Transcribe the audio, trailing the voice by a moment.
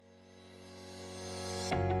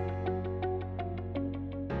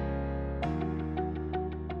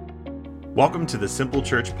Welcome to the Simple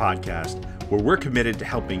Church Podcast, where we're committed to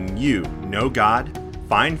helping you know God,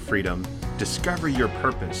 find freedom, discover your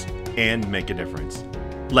purpose, and make a difference.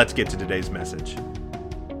 Let's get to today's message.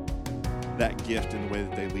 That gift in the way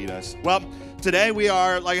that they lead us. Well, today we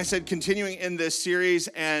are, like I said, continuing in this series,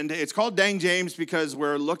 and it's called Dang James because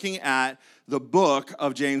we're looking at the book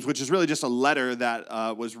of James, which is really just a letter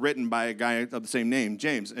that was written by a guy of the same name,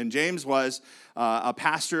 James. And James was a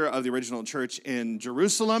pastor of the original church in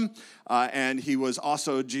Jerusalem, and he was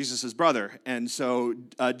also Jesus' brother. And so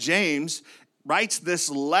James writes this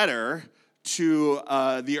letter to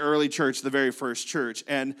the early church, the very first church.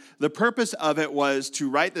 And the purpose of it was to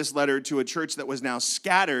write this letter to a church that was now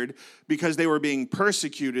scattered because they were being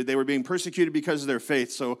persecuted. They were being persecuted because of their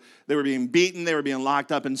faith. So they were being beaten, they were being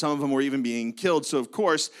locked up, and some of them were even being killed. So of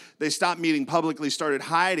course, they stopped meeting publicly, started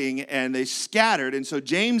hiding, and they scattered. And so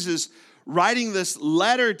James is writing this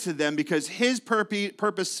letter to them because his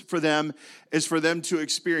purpose for them is for them to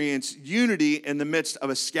experience unity in the midst of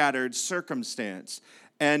a scattered circumstance.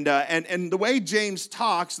 And the way James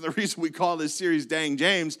talks, and the reason we call this series Dang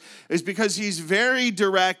James, is because he's very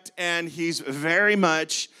direct and he's very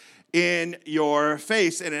much in your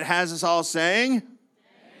face. And it has us all saying,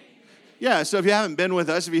 yeah, so if you haven't been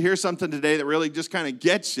with us, if you hear something today that really just kind of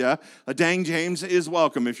gets you, a Dang James is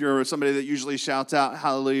welcome. If you're somebody that usually shouts out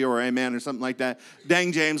hallelujah or amen or something like that,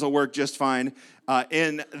 Dang James will work just fine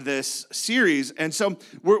in this series. And so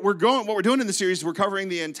what we're doing in the series, we're covering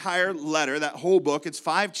the entire letter, that whole book. It's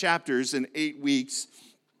 5 chapters in 8 weeks.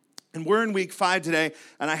 And we're in week 5 today.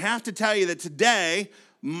 And I have to tell you that today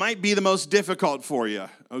might be the most difficult for you,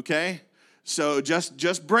 okay? So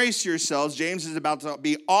just brace yourselves. James is about to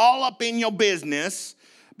be all up in your business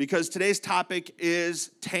because today's topic is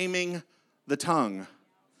taming the tongue.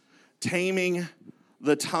 Taming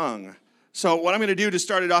the tongue. So what I'm going to do to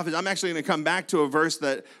start it off is I'm actually going to come back to a verse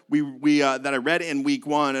that that I read in week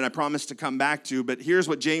 1 and I promised to come back to. But here's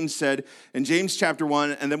what James said in James chapter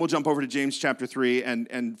 1, and then we'll jump over to James chapter 3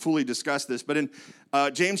 and fully discuss this. But in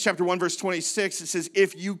James chapter 1, verse 26, it says,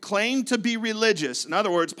 if you claim to be religious, in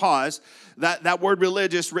other words, pause, that word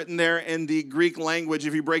religious written there in the Greek language,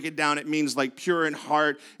 if you break it down, it means like pure in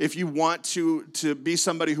heart. If you want to be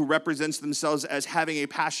somebody who represents themselves as having a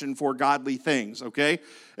passion for godly things, okay?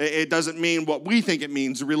 It doesn't mean what we think it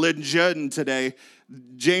means, religion today.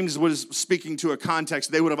 James was speaking to a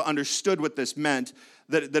context. They would have understood what this meant,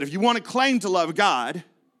 that if you want to claim to love God,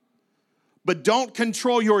 but don't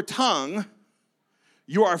control your tongue,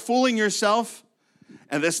 you are fooling yourself,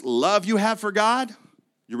 and this love you have for God,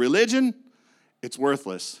 your religion, it's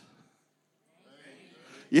worthless.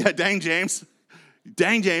 Yeah, dang James.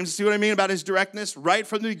 Dang James. See what I mean about his directness? Right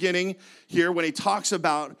from the beginning here when he talks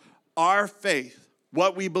about our faith,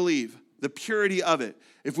 what we believe, the purity of it.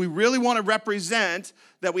 If we really want to represent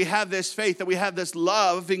that we have this faith, that we have this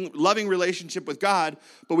loving relationship with God,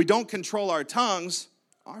 but we don't control our tongues,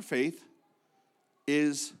 our faith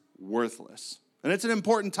is worthless. And it's an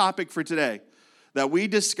important topic for today, that we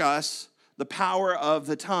discuss the power of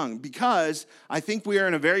the tongue, because I think we are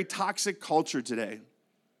in a very toxic culture today,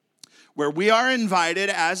 where we are invited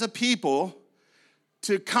as a people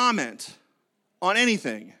to comment on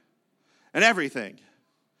anything and everything.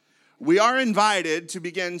 We are invited to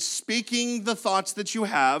begin speaking the thoughts that you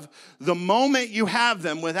have the moment you have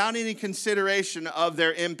them without any consideration of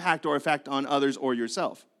their impact or effect on others or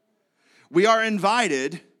yourself. We are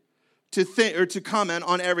invited to think or to comment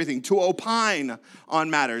on everything, to opine on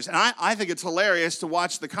matters. And I think it's hilarious to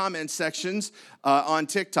watch the comment sections on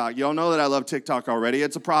TikTok. Y'all know that I love TikTok already.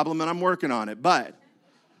 It's a problem and I'm working on it. But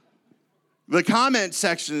the comment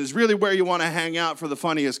section is really where you want to hang out for the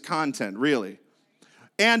funniest content, really.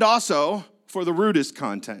 And also for the rudest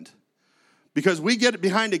content. Because we get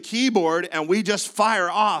behind a keyboard and we just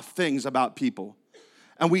fire off things about people.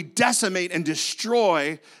 And we decimate and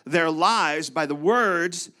destroy their lives by the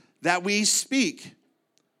words that we speak.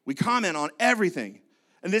 We comment on everything.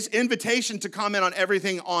 And this invitation to comment on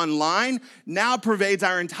everything online now pervades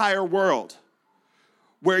our entire world,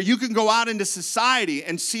 where you can go out into society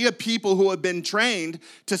and see a people who have been trained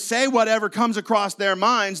to say whatever comes across their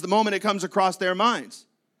minds the moment it comes across their minds.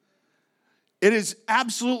 It is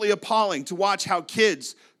absolutely appalling to watch how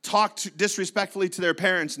kids talk disrespectfully to their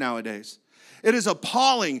parents nowadays. It is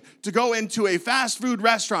appalling to go into a fast food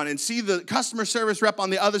restaurant and see the customer service rep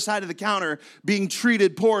on the other side of the counter being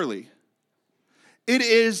treated poorly. It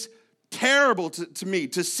is terrible to me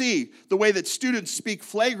to see the way that students speak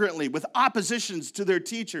flagrantly with oppositions to their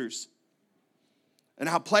teachers and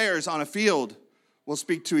how players on a field will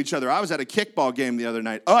speak to each other. I was at a kickball game the other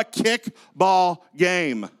night. A kickball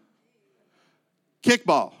game.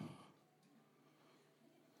 Kickball.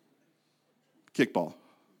 kickball.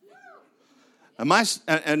 And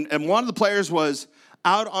one of the players was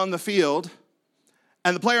out on the field,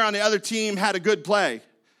 and the player on the other team had a good play.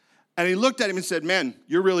 And he looked at him and said, man,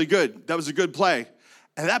 you're really good. That was a good play.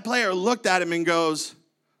 And that player looked at him and goes,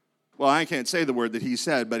 well, I can't say the word that he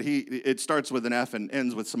said, but it starts with an F and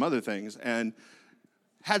ends with some other things, and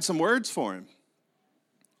had some words for him.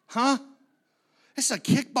 Huh? It's a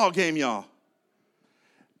kickball game, y'all.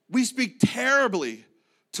 We speak terribly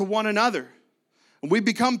to one another. And we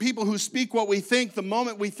become people who speak what we think the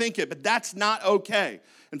moment we think it, but that's not okay.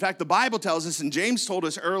 In fact, the Bible tells us, and James told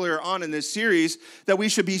us earlier on in this series, that we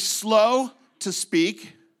should be slow to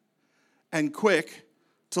speak and quick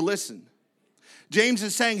to listen. James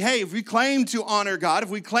is saying, hey, if we claim to honor God, if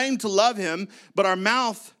we claim to love him, but our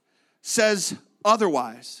mouth says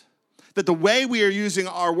otherwise, that the way we are using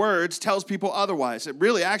our words tells people otherwise. It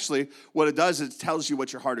really, actually, what it does is it tells you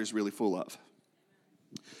what your heart is really full of.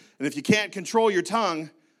 And if you can't control your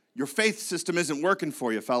tongue, your faith system isn't working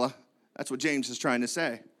for you, fella. That's what James is trying to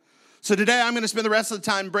say. So today I'm going to spend the rest of the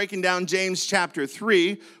time breaking down James chapter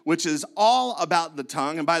 3, which is all about the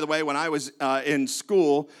tongue. And by the way, when I was in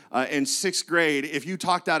school in 6th grade, if you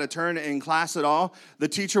talked out of turn in class at all, the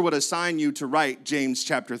teacher would assign you to write James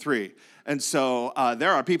chapter 3. And so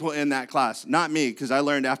there are people in that class, not me, because I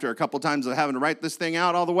learned after a couple times of having to write this thing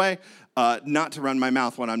out all the way, not to run my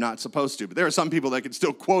mouth when I'm not supposed to. But there are some people that can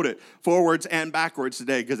still quote it forwards and backwards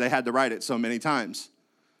today because they had to write it so many times.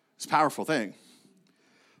 It's a powerful thing.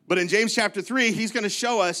 But in James chapter 3, he's going to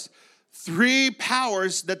show us 3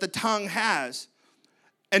 powers that the tongue has.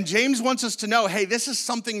 And James wants us to know, hey, this is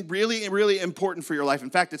something really, really important for your life. In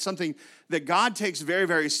fact, it's something that God takes very,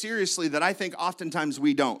 very seriously that I think oftentimes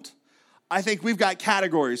we don't. I think we've got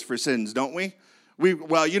categories for sins, don't we?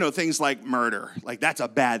 Well, you know, things like murder, like that's a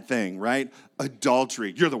bad thing, right?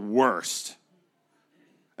 Adultery, you're the worst.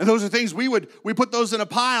 And those are things we put those in a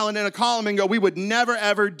pile and in a column and go, we would never,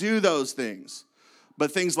 ever do those things.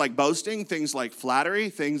 But things like boasting, things like flattery,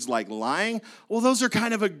 things like lying, well, those are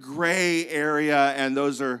kind of a gray area, and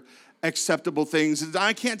those are acceptable things.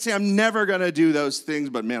 I can't say I'm never going to do those things,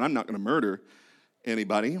 but man, I'm not going to murder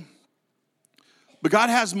anybody. But God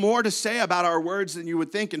has more to say about our words than you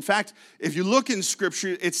would think. In fact, if you look in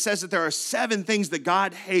Scripture, it says that there are 7 things that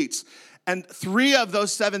God hates. And 3 of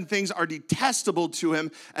those 7 things are detestable to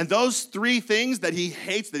him. And those 3 things that he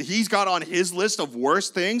hates, that he's got on his list of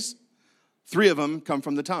worst things, 3 of them come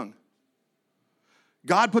from the tongue.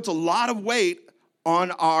 God puts a lot of weight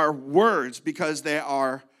on our words because they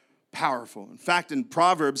are powerful. In fact, in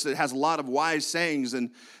Proverbs, it has a lot of wise sayings, and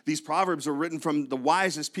these Proverbs are written from the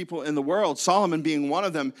wisest people in the world, Solomon being one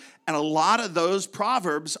of them, and a lot of those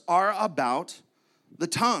Proverbs are about the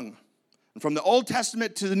tongue. And from the Old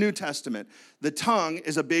Testament to the New Testament, the tongue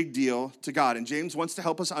is a big deal to God, and James wants to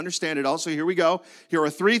help us understand it all. So here we go. Here are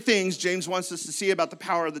 3 things James wants us to see about the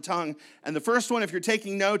power of the tongue, and the first one, if you're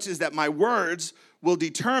taking notes, is that my words will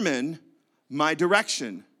determine my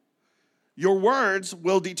direction. Your words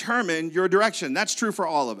will determine your direction. That's true for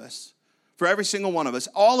all of us, for every single one of us.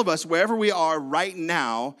 All of us, wherever we are right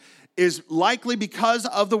now, is likely because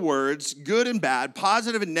of the words, good and bad,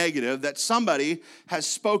 positive and negative, that somebody has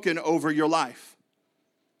spoken over your life.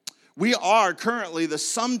 We are currently the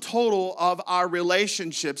sum total of our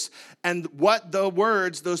relationships and what the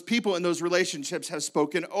words, those people in those relationships have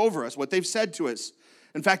spoken over us, what they've said to us.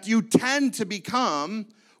 In fact, you tend to become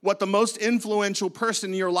what the most influential person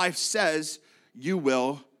in your life says you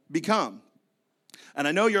will become. And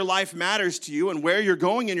I know your life matters to you, and where you're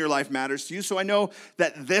going in your life matters to you, so I know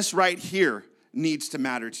that this right here needs to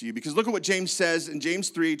matter to you. Because look at what James says in James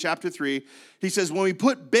 3, chapter 3. He says, when we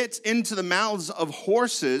put bits into the mouths of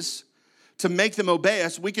horses to make them obey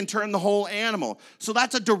us, we can turn the whole animal. So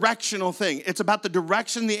that's a directional thing. It's about the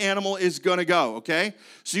direction the animal is going to go, okay?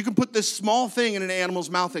 So you can put this small thing in an animal's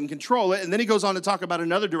mouth and control it. And then he goes on to talk about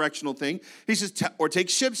another directional thing. He says, or take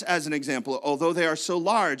ships as an example. Although they are so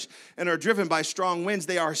large and are driven by strong winds,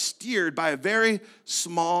 they are steered by a very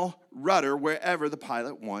small rudder wherever the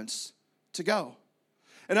pilot wants to go.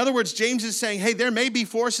 In other words, James is saying, hey, there may be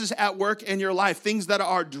forces at work in your life, things that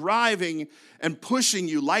are driving and pushing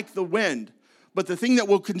you like the wind. But the thing that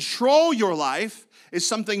will control your life is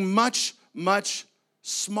something much, much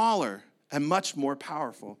smaller and much more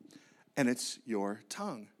powerful, and it's your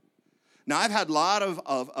tongue. Now, I've had a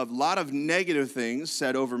lot of negative things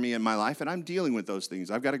said over me in my life, and I'm dealing with those things.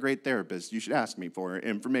 I've got a great therapist. You should ask me for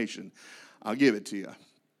information. I'll give it to you.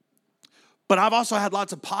 But I've also had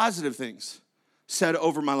lots of positive things said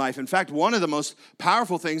over my life. In fact, one of the most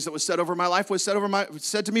powerful things that was said over my life was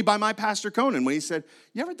said to me by my pastor Conan when he said,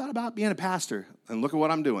 "You ever thought about being a pastor? And look at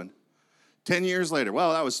what I'm doing." 10 years later.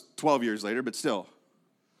 Well, that was 12 years later, but still.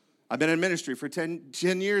 I've been in ministry for 10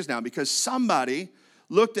 years now because somebody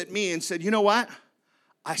looked at me and said, you know what?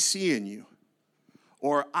 I see in you,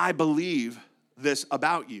 or I believe this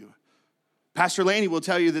about you. Pastor Laney will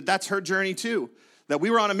tell you that that's her journey too, that we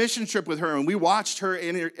were on a mission trip with her and we watched her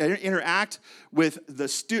interact with the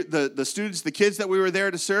students, the kids that we were there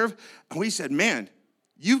to serve, and we said, man,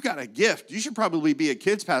 you've got a gift. You should probably be a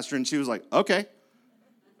kids pastor. And she was like, okay.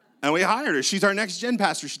 And we hired her. She's our next gen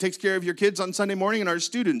pastor. She takes care of your kids on Sunday morning and our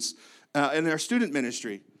students in our student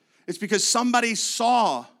ministry. It's because somebody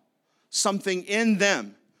saw something in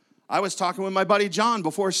them. I was talking with my buddy John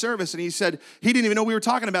before service, and he said, he didn't even know we were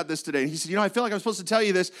talking about this today. And he said, I feel like I'm supposed to tell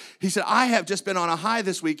you this. He said, I have just been on a high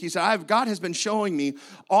this week. He said, God has been showing me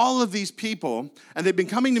all of these people, and they've been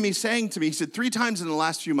coming to me saying to me, he said, 3 times in the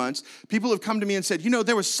last few months, people have come to me and said,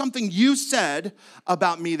 there was something you said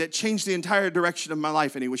about me that changed the entire direction of my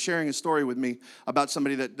life. And he was sharing a story with me about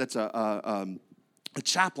somebody that's a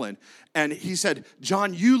chaplain. And he said,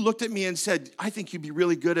 John, you looked at me and said, I think you'd be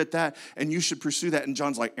really good at that, and you should pursue that. And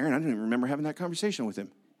John's like, Aaron, I don't even remember having that conversation with him.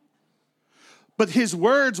 But his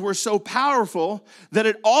words were so powerful that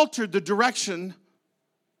it altered the direction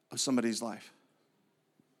of somebody's life.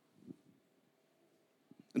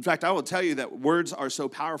 In fact, I will tell you that words are so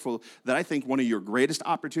powerful that I think one of your greatest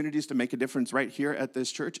opportunities to make a difference right here at this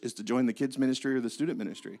church is to join the kids ministry or the student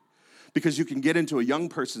ministry. Because you can get into a young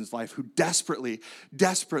person's life who desperately,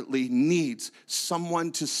 desperately needs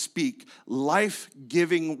someone to speak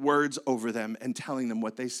life-giving words over them and telling them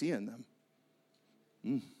what they see in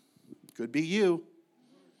them. Could be you.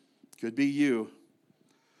 Could be you.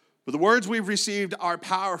 But the words we've received are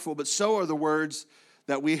powerful, but so are the words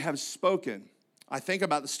that we have spoken. I think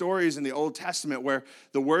about the stories in the Old Testament where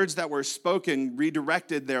the words that were spoken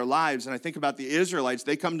redirected their lives. And I think about the Israelites.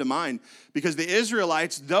 They come to mind because the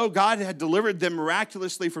Israelites, though God had delivered them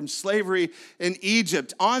miraculously from slavery in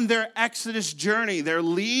Egypt, on their Exodus journey, they're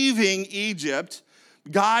leaving Egypt,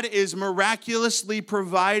 God is miraculously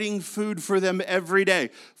providing food for them every day.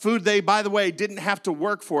 Food they, by the way, didn't have to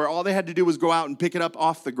work for. All they had to do was go out and pick it up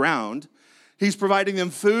off the ground. He's providing them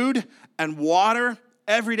food and water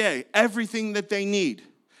every day, everything that they need.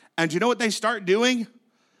 And you know what they start doing?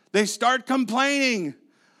 They start complaining.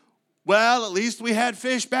 Well, at least we had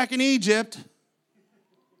fish back in Egypt.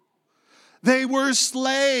 They were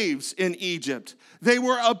slaves in Egypt. They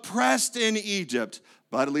were oppressed in Egypt,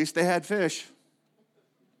 but at least they had fish.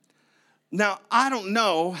 Now, I don't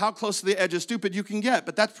know how close to the edge of stupid you can get,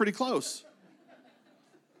 but that's pretty close.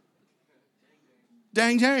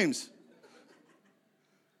 Dang James.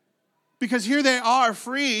 Because here they are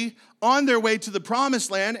free on their way to the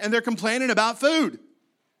promised land and they're complaining about food.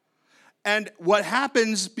 And what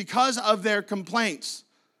happens because of their complaints?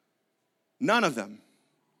 None of them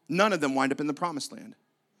wind up in the promised land.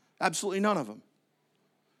 Absolutely none of them.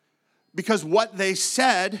 Because what they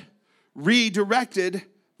said redirected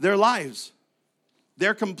their lives.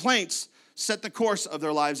 Their complaints set the course of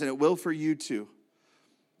their lives, and it will for you too.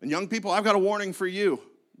 And young people, I've got a warning for you.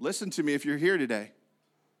 Listen to me if you're here today.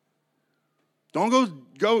 Don't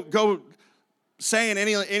go saying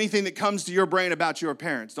anything that comes to your brain about your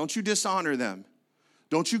parents. Don't you dishonor them.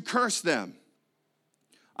 Don't you curse them.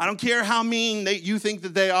 I don't care how mean you think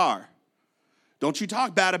that they are. Don't you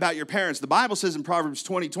talk bad about your parents. The Bible says in Proverbs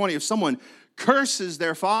 20:20, if someone curses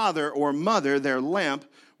their father or mother, their lamp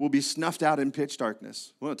will be snuffed out in pitch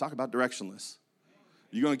darkness. We want to talk about directionless.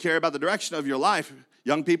 You're going to care about the direction of your life.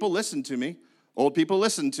 Young people, listen to me. Old people,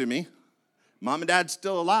 listen to me. Mom and dad's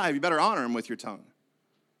still alive. You better honor them with your tongue.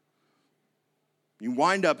 You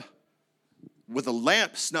wind up with a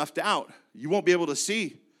lamp snuffed out. You won't be able to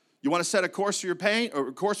see. You want to set a course for your pain or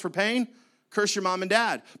a course for pain? Curse your mom and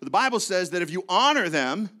dad. But the Bible says that if you honor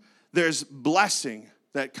them, there's blessing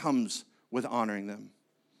that comes with honoring them.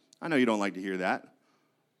 I know you don't like to hear that,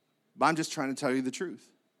 but I'm just trying to tell you the truth.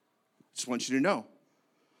 I just want you to know.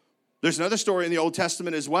 There's another story in the Old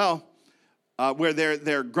Testament as well, where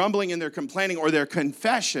they're grumbling and they're complaining, or their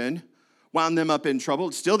confession wound them up in trouble.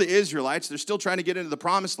 It's still the Israelites. They're still trying to get into the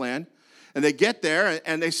promised land. And they get there,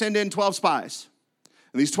 and they send in 12 spies.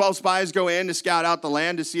 And these 12 spies go in to scout out the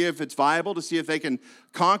land to see if it's viable, to see if they can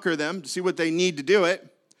conquer them, to see what they need to do it.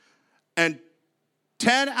 And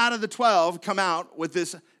 10 out of the 12 come out with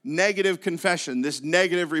this negative confession, this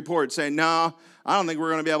negative report saying, no, I don't think we're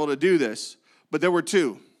going to be able to do this. But there were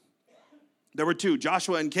two. There were two,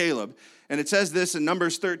 Joshua and Caleb. And it says this in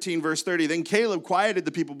Numbers 13, verse 30. Then Caleb quieted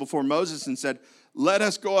the people before Moses and said, let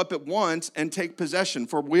us go up at once and take possession,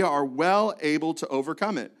 for we are well able to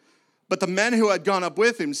overcome it. But the men who had gone up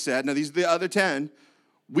with him said, now these are the other 10,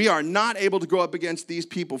 We are not able to go up against these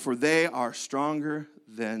people, for they are stronger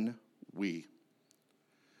than we.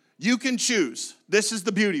 You can choose. This is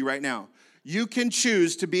the beauty right now. You can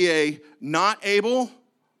choose to be a not able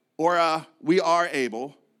or a we are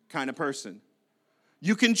able kind of person.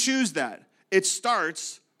 You can choose that. It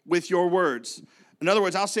starts with your words. In other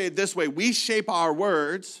words, I'll say it this way. We shape our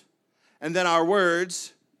words, and then our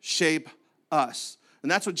words shape us.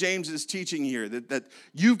 And that's what James is teaching here, that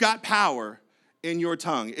you've got power in your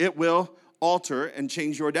tongue. It will alter and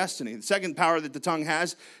change your destiny. The second power that the tongue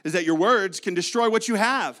has is that your words can destroy what you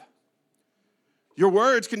have. Your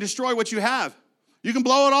words can destroy what you have. You can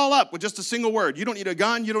blow it all up with just a single word. You don't need a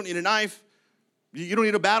gun. You don't need a knife. You don't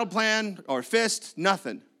need a battle plan or a fist,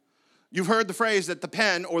 nothing. You've heard the phrase that the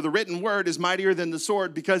pen or the written word is mightier than the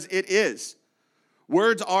sword, because it is.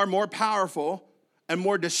 Words are more powerful and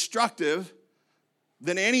more destructive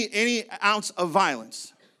than any ounce of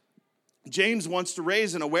violence. James wants to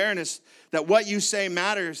raise an awareness that what you say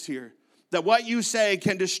matters here. That what you say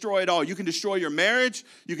can destroy it all. You can destroy your marriage.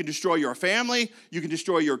 You can destroy your family. You can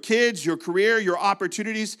destroy your kids, your career, your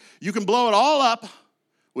opportunities. You can blow it all up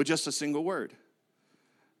with just a single word.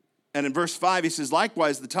 And in verse 5, he says,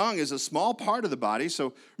 likewise, the tongue is a small part of the body.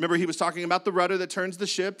 So remember, he was talking about the rudder that turns the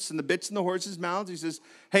ships and the bits in the horses' mouths. He says,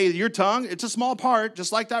 hey, your tongue, it's a small part,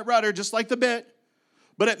 just like that rudder, just like the bit,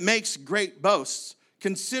 but it makes great boasts.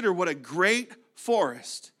 Consider what a great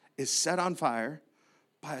forest is set on fire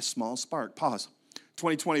by a small spark. Pause.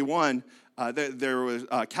 2021, there was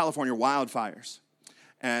California wildfires.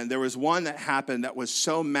 And there was one that happened that was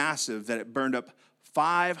so massive that it burned up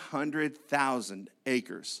 500,000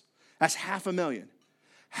 acres. That's 500,000.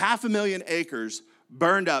 500,000 acres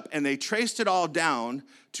burned up, and they traced it all down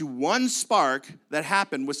to one spark that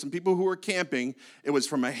happened with some people who were camping. It was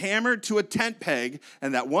from a hammer to a tent peg,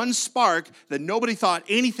 and that one spark that nobody thought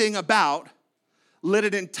anything about lit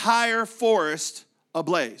an entire forest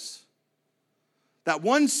ablaze. That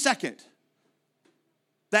 1 second,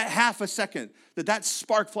 that half a second, that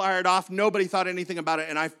spark fired off, nobody thought anything about it.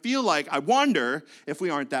 And I feel like, I wonder if we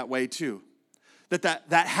aren't that way too.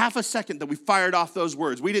 That half a second that we fired off those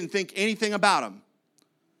words, we didn't think anything about them,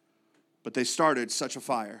 but they started such a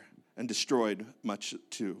fire and destroyed much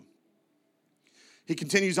too. He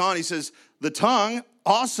continues on, he says, the tongue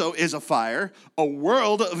also is a fire, a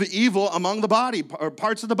world of evil among the body, or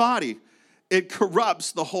parts of the body. It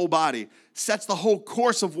corrupts the whole body, sets the whole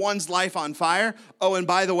course of one's life on fire. Oh, and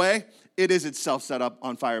by the way, it is itself set up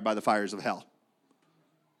on fire by the fires of hell.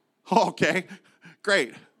 Okay,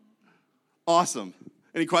 great. Awesome.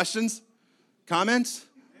 Any questions? Comments?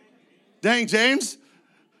 Dang, James.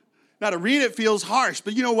 Now, to read it feels harsh,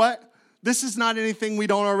 but you know what? This is not anything we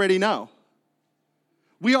don't already know.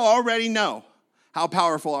 We already know how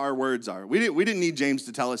powerful our words are. We didn't need James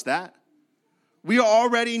to tell us that. We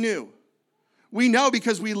already knew. We know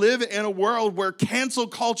because we live in a world where cancel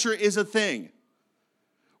culture is a thing.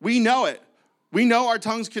 We know it. We know our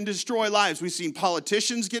tongues can destroy lives. We've seen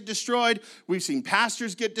politicians get destroyed. We've seen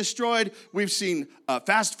pastors get destroyed. We've seen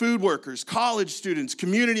fast food workers, college students,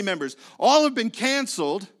 community members. All have been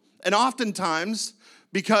canceled, and oftentimes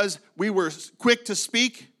because we were quick to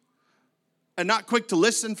speak and not quick to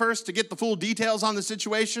listen first to get the full details on the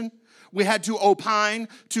situation. We had to opine,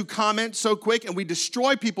 to comment so quick, and we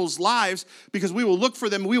destroy people's lives because we will look for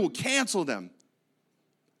them, we will cancel them.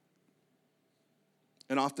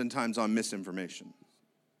 And oftentimes on misinformation.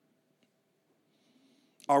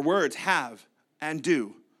 Our words have and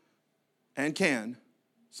do and can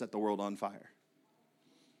set the world on fire.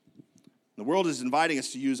 The world is inviting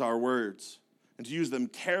us to use our words and to use them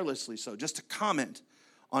carelessly so, just to comment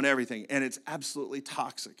on everything, and it's absolutely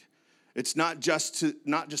toxic. It's not just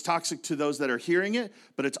toxic to those that are hearing it,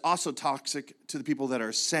 but it's also toxic to the people that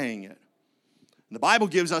are saying it. And the Bible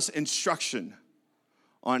gives us instruction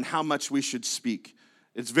on how much we should speak.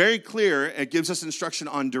 It's very clear. It gives us instruction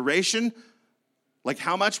on duration, like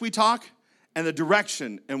how much we talk, and the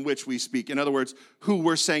direction in which we speak. In other words, who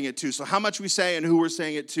we're saying it to. So how much we say and who we're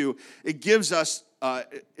saying it to, it gives us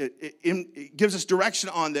it gives us direction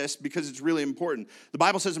on this because it's really important. The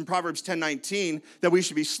Bible says in Proverbs 10:19 that we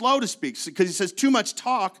should be slow to speak because it says too much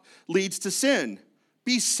talk leads to sin.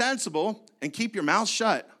 Be sensible and keep your mouth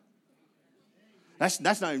shut. That's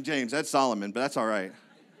not even James, that's Solomon, but that's all right.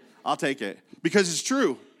 I'll take it because it's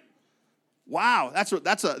true. Wow, that's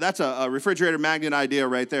a refrigerator magnet idea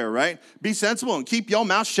right there, right? Be sensible and keep your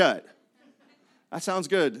mouth shut. That sounds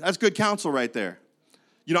good. That's good counsel right there.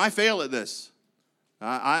 You know, I fail at this.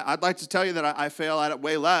 I'd like to tell you that I fail at it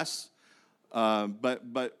way less,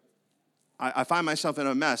 but I find myself in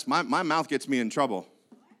a mess. My mouth gets me in trouble.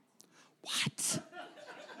 What?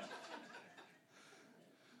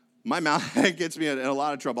 my mouth gets me in a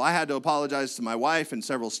lot of trouble. I had to apologize to my wife and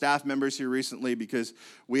several staff members here recently because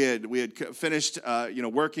we had finished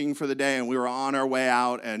working for the day, and we were on our way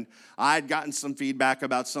out, and I had gotten some feedback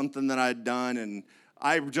about something that I'd done, and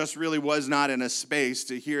I just really was not in a space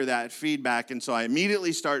to hear that feedback, and so I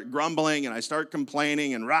immediately start grumbling, and I start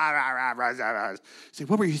complaining, and rah, rah, rah, rah, rah, rah. Say,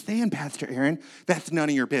 what were you saying, Pastor Aaron? That's none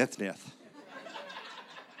of your business.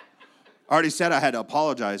 I already said I had to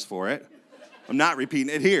apologize for it. I'm not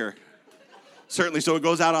repeating it here. Certainly so it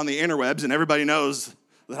goes out on the interwebs, and everybody knows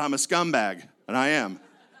that I'm a scumbag, and I am.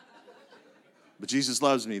 But Jesus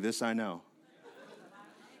loves me, this I know.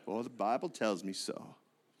 Well, the Bible tells me so.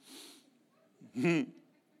 But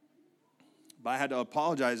I had to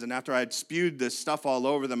apologize, and after I had spewed this stuff all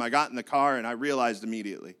over them, I got in the car, and I realized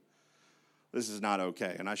immediately, this is not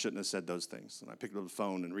okay, and I shouldn't have said those things. And I picked up the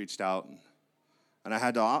phone and reached out, and I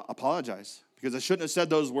had to apologize, because I shouldn't have said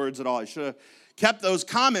those words at all. I should have kept those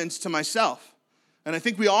comments to myself. And I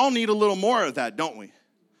think we all need a little more of that, don't we?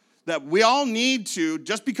 That we all need to,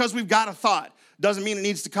 just because we've got a thought, doesn't mean it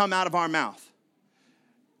needs to come out of our mouth.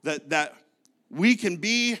 That we can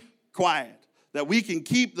be quiet. That we can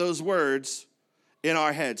keep those words in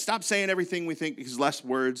our head. Stop saying everything we think, because less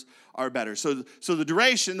words are better. So the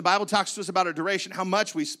duration, the Bible talks to us about our duration, how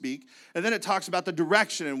much we speak, and then it talks about the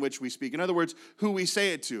direction in which we speak. In other words, who we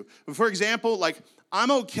say it to. For example, like,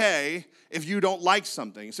 I'm okay if you don't like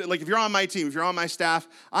something. So, like, if you're on my team, if you're on my staff,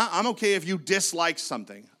 I'm okay if you dislike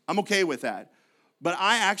something. I'm okay with that. But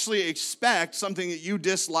I actually expect something that you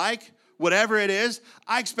dislike, whatever it is,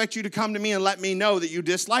 I expect you to come to me and let me know that you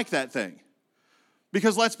dislike that thing.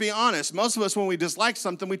 Because let's be honest, most of us, when we dislike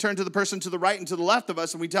something, we turn to the person to the right and to the left of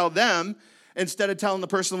us, and we tell them instead of telling the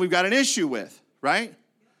person we've got an issue with, right?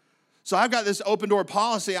 So I've got this open door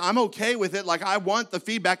policy. I'm okay with it. Like, I want the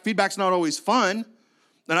feedback. Feedback's not always fun.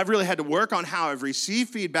 And I've really had to work on how I've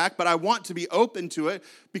received feedback, but I want to be open to it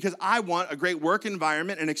because I want a great work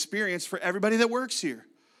environment and experience for everybody that works here.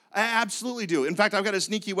 I absolutely do. In fact, I've got a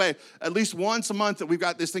sneaky way, at least once a month, that we've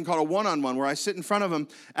got this thing called a one-on-one where I sit in front of them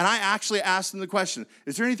and I actually ask them the question,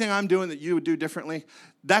 is there anything I'm doing that you would do differently?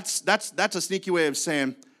 That's a sneaky way of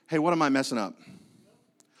saying, hey, what am I messing up?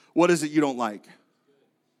 What is it you don't like?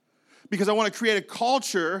 Because I want to create a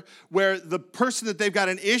culture where the person that they've got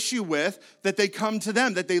an issue with, that they come to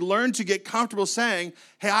them, that they learn to get comfortable saying,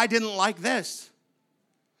 hey, I didn't like this.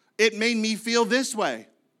 It made me feel this way.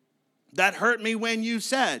 That hurt me when you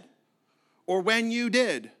said, or when you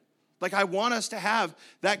did. Like, I want us to have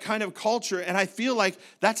that kind of culture, and I feel like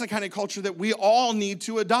that's the kind of culture that we all need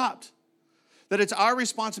to adopt. That it's our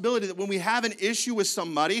responsibility that when we have an issue with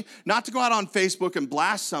somebody, not to go out on Facebook and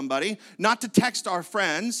blast somebody, not to text our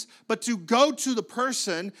friends, but to go to the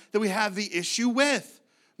person that we have the issue with.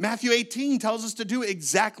 Matthew 18 tells us to do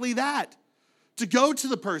exactly that, to go to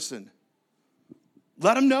the person.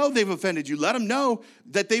 Let them know they've offended you. Let them know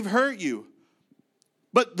that they've hurt you.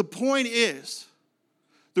 But the point is,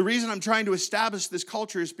 the reason I'm trying to establish this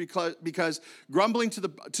culture is because grumbling to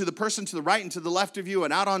the person to the right and to the left of you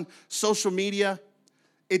and out on social media,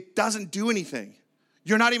 it doesn't do anything.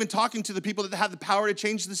 You're not even talking to the people that have the power to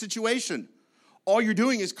change the situation. All you're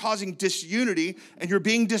doing is causing disunity, and you're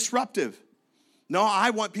being disruptive. No, I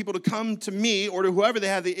want people to come to me or to whoever they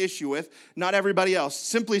have the issue with, not everybody else.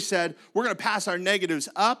 Simply said, we're going to pass our negatives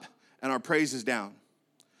up and our praises down.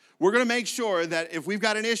 We're going to make sure that if we've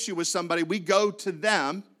got an issue with somebody, we go to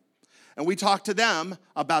them and we talk to them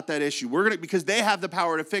about that issue. Because they have the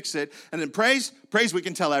power to fix it. And then praise we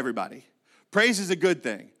can tell everybody. Praise is a good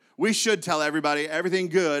thing. We should tell everybody everything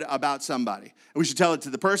good about somebody. And we should tell it to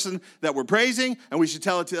the person that we're praising, and we should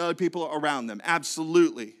tell it to other people around them.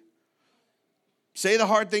 Absolutely. Say the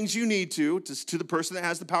hard things you need to the person that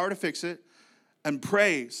has the power to fix it, and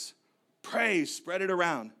praise, spread it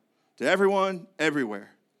around to everyone,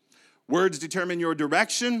 everywhere. Words determine your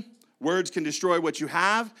direction. Words can destroy what you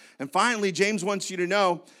have. And finally, James wants you to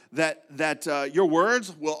know that your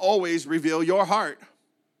words will always reveal your heart.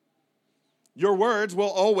 Your words will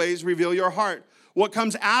always reveal your heart. What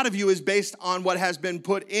comes out of you is based on what has been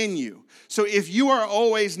put in you. So if you are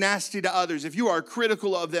always nasty to others, if you are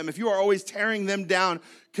critical of them, if you are always tearing them down,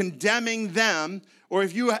 condemning them, or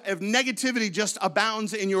if negativity just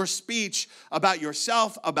abounds in your speech about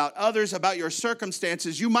yourself, about others, about your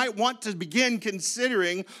circumstances, you might want to begin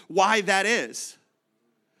considering why that is.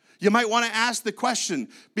 You might want to ask the question,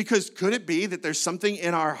 because could it be that there's something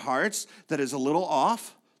in our hearts that is a little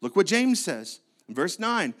off? Look what James says in verse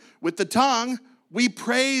 9. With the tongue, we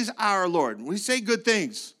praise our Lord. We say good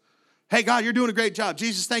things. Hey, God, you're doing a great job.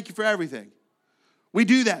 Jesus, thank you for everything. We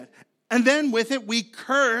do that. And then with it, we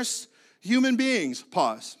curse human beings.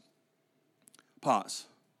 Pause.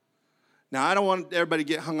 Now, I don't want everybody to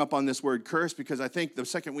get hung up on this word curse, because I think the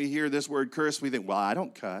second we hear this word curse, we think, well, I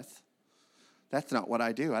don't cuss. That's not what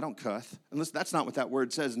I do. I don't cuss. And listen, that's not what that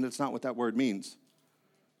word says, and that's not what that word means.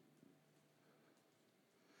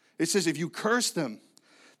 It says if you curse them,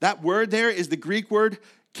 that word there is the Greek word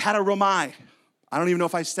kataromai. I don't even know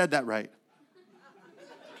if I said that right.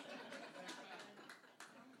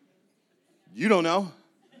 You don't know.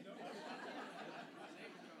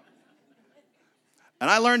 And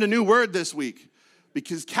I learned a new word this week,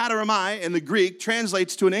 because kataromai in the Greek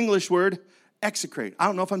translates to an English word, execrate. I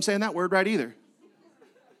don't know if I'm saying that word right either.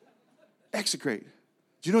 Execrate.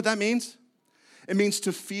 Do you know what that means? It means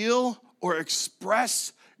to feel or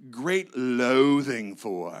express great loathing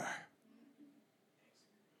for.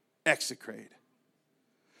 Execrate.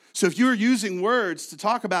 So if you're using words to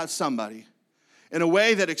talk about somebody in a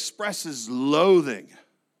way that expresses loathing,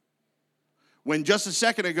 when just a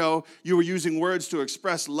second ago you were using words to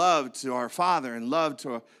express love to our Father and love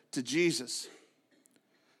to Jesus,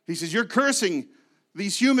 he says you're cursing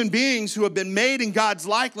these human beings who have been made in God's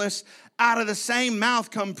likeness. Out of the same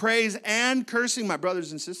mouth come praise and cursing. My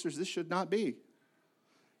brothers and sisters, this should not be.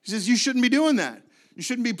 He says you shouldn't be doing that. You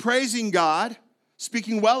shouldn't be praising God,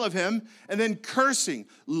 speaking well of him, and then cursing,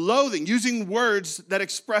 loathing, using words that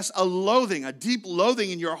express a loathing, a deep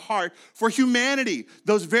loathing in your heart for humanity,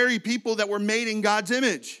 those very people that were made in God's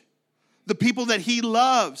image, the people that he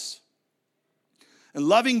loves. And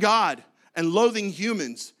loving God and loathing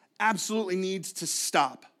humans absolutely needs to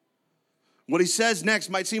stop. What he says next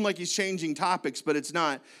might seem like he's changing topics, but it's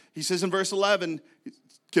not. He says in verse 11,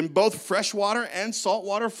 can both fresh water and salt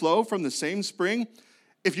water flow from the same spring?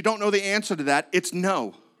 If you don't know the answer to that, it's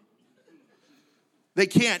no. They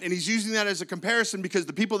can't, and he's using that as a comparison because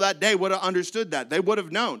the people that day would have understood that. They would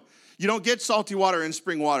have known. You don't get salty water and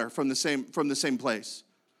spring water from the same place.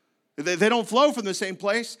 They don't flow from the same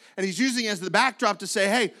place, and he's using it as the backdrop to say,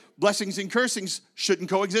 hey, blessings and cursings shouldn't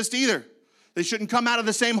coexist either. They shouldn't come out of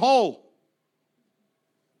the same hole.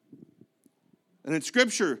 And in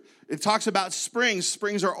Scripture, it talks about springs.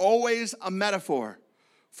 Springs are always a metaphor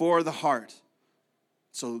for the heart.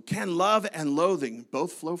 So can love and loathing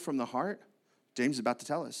both flow from the heart? James is about to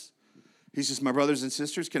tell us. He says, my brothers and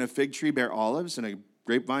sisters, can a fig tree bear olives and a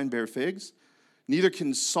grapevine bear figs? Neither can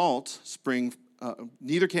a salt spring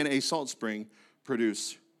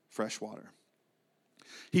produce fresh water.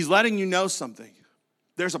 He's letting you know something.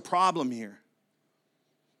 There's a problem here.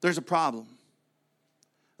 There's a problem.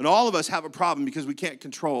 And all of us have a problem because we can't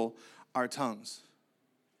control our tongues.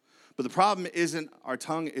 But the problem isn't our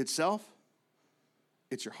tongue itself.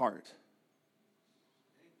 It's your heart.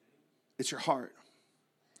 It's your heart.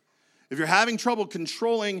 If you're having trouble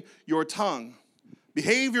controlling your tongue,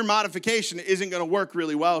 behavior modification isn't going to work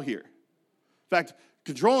really well here. In fact,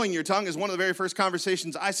 controlling your tongue is one of the very first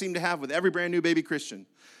conversations I seem to have with every brand new baby Christian,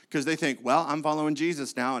 because they think, well, I'm following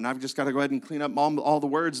Jesus now, and I've just got to go ahead and clean up all the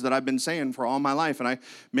words that I've been saying for all my life. And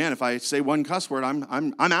if I say one cuss word,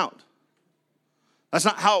 I'm out. That's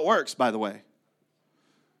not how it works, by the way.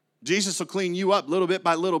 Jesus will clean you up little bit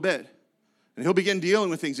by little bit. And he'll begin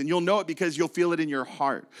dealing with things, and you'll know it because you'll feel it in your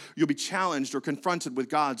heart. You'll be challenged or confronted with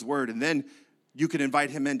God's word, and then you can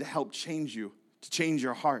invite him in to help change you, to change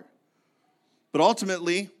your heart. But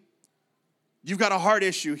ultimately, you've got a heart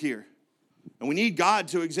issue here. And we need God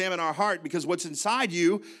to examine our heart, because what's inside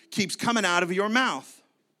you keeps coming out of your mouth.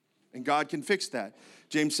 And God can fix that.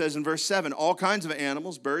 James says in verse 7, all kinds of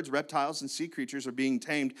animals, birds, reptiles, and sea creatures are being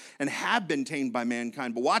tamed and have been tamed by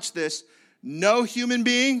mankind. But watch this, no human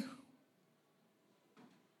being,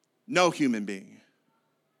 none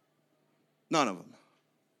of them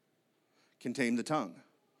can tame the tongue.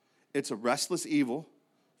 It's a restless evil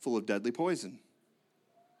full of deadly poison.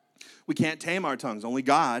 We can't tame our tongues. Only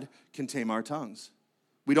God can tame our tongues.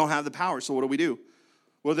 We don't have the power, so what do?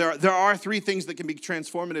 Well, there are three things that can be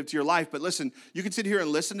transformative to your life, but listen, you can sit here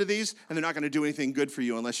and listen to these, and they're not going to do anything good for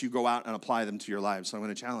you unless you go out and apply them to your lives, so I'm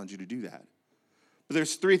going to challenge you to do that. But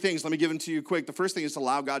there's three things. Let me give them to you quick. The first thing is to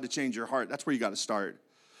allow God to change your heart. That's where you got to start.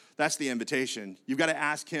 That's the invitation. You've got to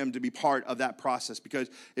ask him to be part of that process, because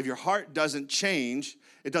if your heart doesn't change,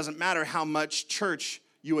 it doesn't matter how much church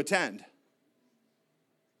you attend.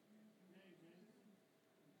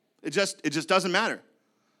 It just doesn't matter.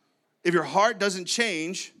 If your heart doesn't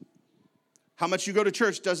change, how much you go to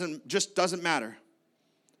church doesn't matter.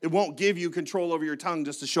 It won't give you control over your tongue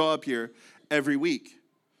just to show up here every week.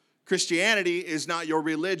 Christianity is not your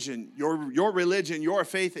religion. Your religion, your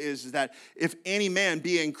faith is that if any man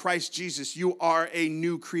be in Christ Jesus, you are a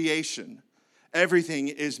new creation. Everything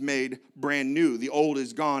is made brand new. The old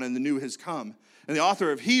is gone and the new has come. And the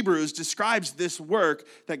author of Hebrews describes this work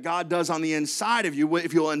that God does on the inside of you.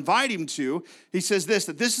 If you'll invite him to, he says this,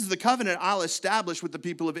 that this is the covenant I'll establish with the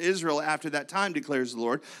people of Israel after that time, declares the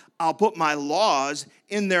Lord. I'll put my laws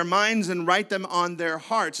in their minds and write them on their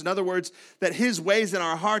hearts. In other words, that his ways in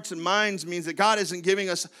our hearts and minds means that God isn't giving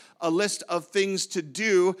us a list of things to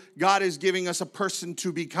do. God is giving us a person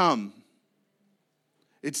to become.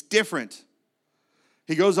 It's different.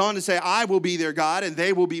 He goes on to say, I will be their God and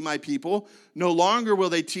they will be my people. No longer will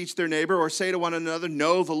they teach their neighbor or say to one another,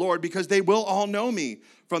 know the Lord, because they will all know me,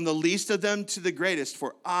 from the least of them to the greatest.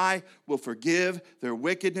 For I will forgive their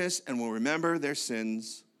wickedness and will remember their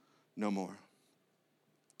sins no more.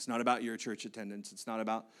 It's not about your church attendance. It's not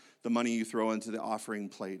about the money you throw into the offering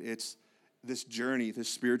plate. It's this journey, this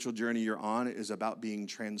spiritual journey you're on is about being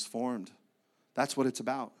transformed. That's what it's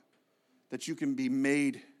about, that you can be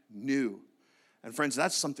made new. And friends,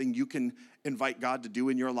 that's something you can invite God to do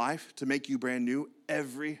in your life, to make you brand new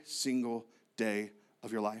every single day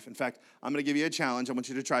of your life. In fact, I'm going to give you a challenge. I want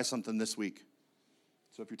you to try something this week.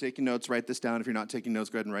 So if you're taking notes, write this down. If you're not taking notes,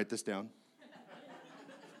 go ahead and write this down.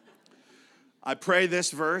 I pray this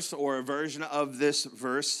verse or a version of this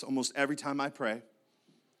verse almost every time I pray.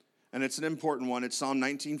 And it's an important one. It's Psalm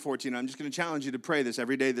 19:14. I'm just going to challenge you to pray this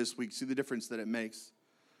every day this week. See the difference that it makes.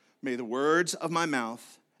 May the words of my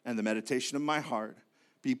mouth and the meditation of my heart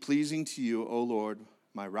be pleasing to you, O Lord,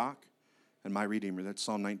 my rock and my redeemer. That's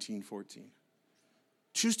Psalm 19:14.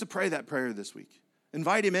 Choose to pray that prayer this week.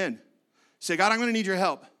 Invite him in. Say, God, I'm going to need your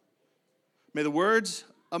help. May the words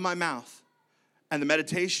of my mouth and the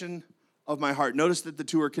meditation of my heart. Notice that the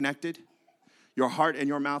two are connected. Your heart and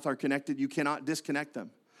your mouth are connected. You cannot disconnect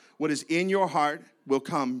them. What is in your heart will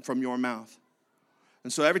come from your mouth.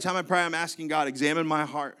 And so every time I pray, I'm asking God, examine my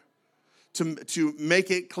heart. To make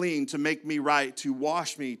it clean, to make me right, to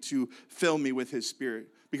wash me, to fill me with his spirit.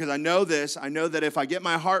 Because I know this, I know that if I get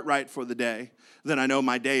my heart right for the day, then I know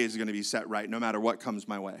my day is going to be set right no matter what comes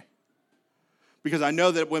my way. Because I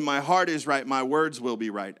know that when my heart is right, my words will be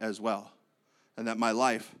right as well. And that my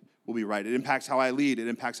life will be right. It impacts how I lead, it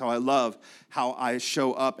impacts how I love, how I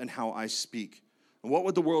show up, and how I speak. And what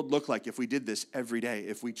would the world look like if we did this every day,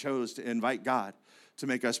 if we chose to invite God to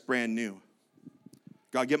make us brand new?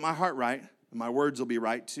 God, get my heart right, and my words will be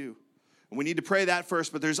right too. And we need to pray that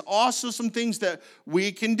first, but there's also some things that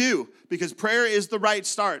we can do, because prayer is the right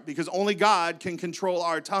start, because only God can control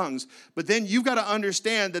our tongues. But then you've got to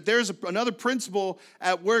understand that there's another principle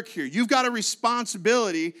at work here. You've got a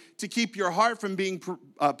responsibility to keep your heart from being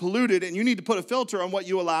polluted, and you need to put a filter on what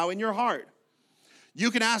you allow in your heart.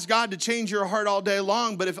 You can ask God to change your heart all day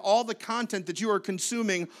long, but if all the content that you are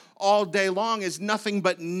consuming all day long is nothing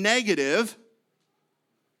but negative,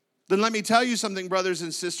 then let me tell you something, brothers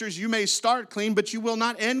and sisters. You may start clean, but you will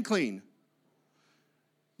not end clean.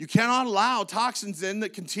 You cannot allow toxins in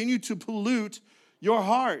that continue to pollute your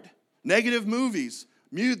heart. Negative movies,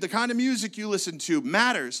 the kind of music you listen to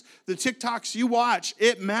matters. The TikToks you watch,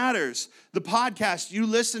 it matters. The podcast you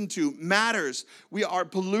listen to matters. We are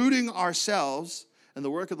polluting ourselves, and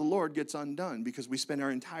the work of the Lord gets undone because we spend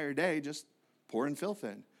our entire day just pouring filth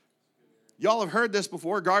in. Y'all have heard this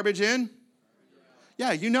before, garbage in.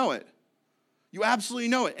 Yeah, you know it. You absolutely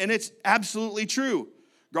know it. And it's absolutely true.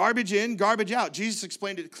 Garbage in, garbage out. Jesus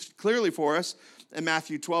explained it clearly for us in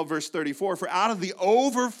Matthew 12, verse 34. For out of the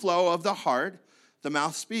overflow of the heart, the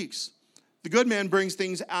mouth speaks. The good man brings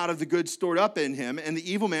things out of the good stored up in him, and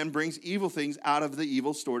the evil man brings evil things out of the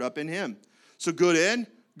evil stored up in him. So good in,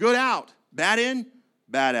 good out. Bad in,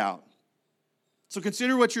 bad out. So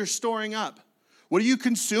consider what you're storing up. What are you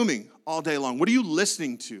consuming all day long? What are you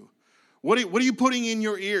listening to? What are you putting in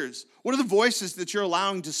your ears? What are the voices that you're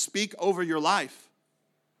allowing to speak over your life?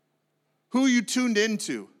 Who are you tuned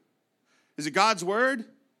into? Is it God's word?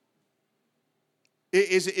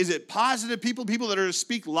 Is it positive people that are to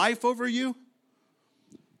speak life over you?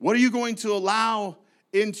 What are you going to allow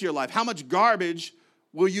into your life? How much garbage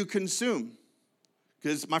will you consume?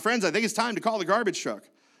 Because, my friends, I think it's time to call the garbage truck.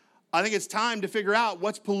 I think it's time to figure out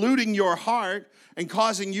what's polluting your heart and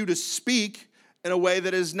causing you to speak in a way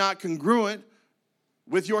that is not congruent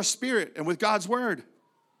with your spirit and with God's word.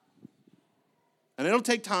 And it'll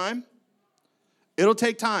take time. It'll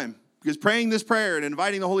take time, because praying this prayer and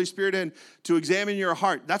inviting the Holy Spirit in to examine your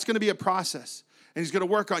heart, that's going to be a process. And he's going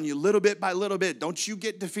to work on you little bit by little bit. Don't you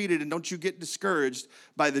get defeated and don't you get discouraged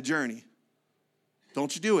by the journey.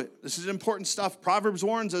 Don't you do it. This is important stuff. Proverbs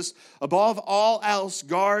warns us, above all else,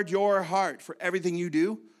 guard your heart, for everything you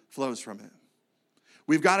do flows from it.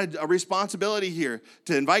 We've got a responsibility here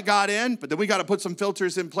to invite God in, but then we got to put some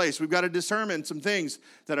filters in place. We've got to discern some things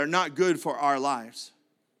that are not good for our lives.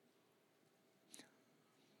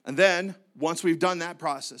 And then, once we've done that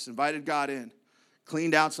process, invited God in,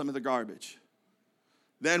 cleaned out some of the garbage,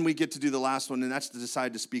 then we get to do the last one, and that's to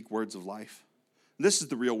decide to speak words of life. And this is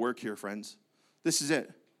the real work here, friends. This is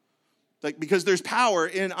it. Because there's power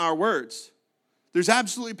in our words. There's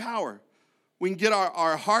absolutely power. We can get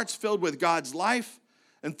our hearts filled with God's life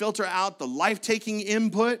and filter out the life-taking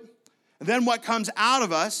input. And then what comes out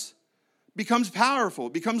of us becomes powerful,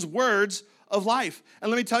 becomes words of life.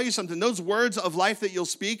 And let me tell you something. Those words of life that you'll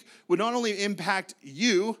speak would not only impact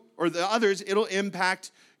you or the others, it'll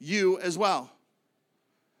impact you as well.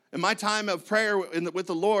 In my time of prayer with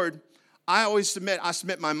the Lord, I always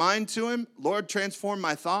submit my mind to him. Lord, transform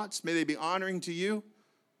my thoughts. May they be honoring to you.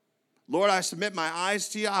 Lord, I submit my eyes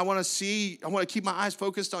to you. I want to keep my eyes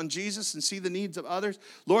focused on Jesus and see the needs of others.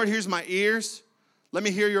 Lord, here's my ears. Let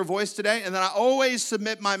me hear your voice today. And then I always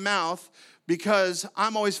submit my mouth because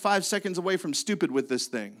I'm always 5 seconds away from stupid with this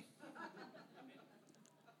thing.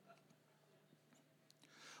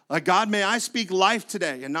 Like, God, may I speak life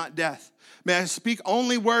today and not death. May I speak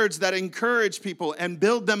only words that encourage people and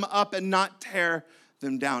build them up and not tear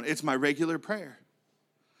them down. It's my regular prayer.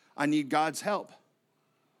 I need God's help.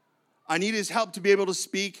 I need his help to be able to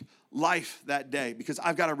speak life that day because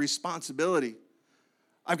I've got a responsibility.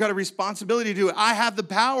 I've got a responsibility to do it. I have the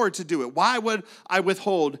power to do it. Why would I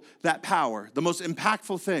withhold that power? The most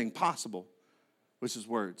impactful thing possible, which is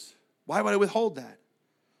words. Why would I withhold that?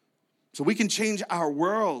 So we can change our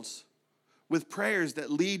worlds with prayers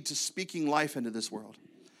that lead to speaking life into this world.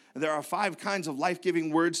 And there are 5 kinds of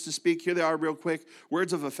life-giving words to speak. Here they are real quick.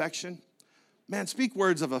 Words of affection. Man, speak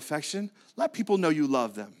words of affection. Let people know you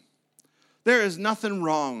love them. There is nothing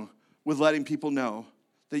wrong with letting people know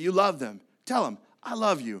that you love them. Tell them, I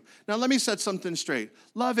love you. Now, let me set something straight.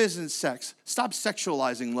 Love isn't sex. Stop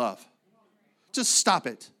sexualizing love. Just stop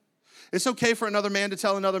it. It's okay for another man to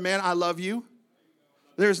tell another man, I love you.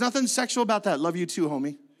 There's nothing sexual about that. Love you too,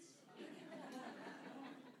 homie.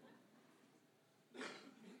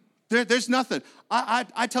 There's nothing.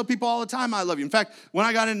 I tell people all the time I love you. In fact, when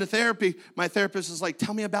I got into therapy, my therapist was like,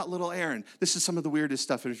 tell me about little Aaron. This is some of the weirdest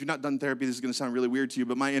stuff. And if you've not done therapy, this is going to sound really weird to you,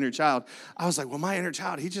 but my inner child, I was like, well, my inner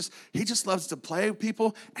child, he just loves to play with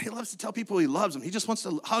people, and he loves to tell people he loves them. He just wants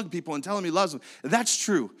to hug people and tell them he loves them. And that's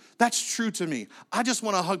true. That's true to me. I just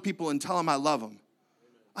want to hug people and tell them I love them.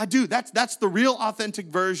 I do. That's the real authentic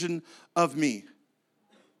version of me.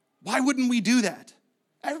 Why wouldn't we do that?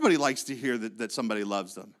 Everybody likes to hear that somebody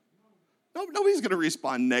loves them. Nobody's going to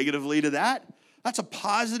respond negatively to that. That's a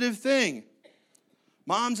positive thing.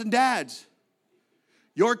 Moms and dads,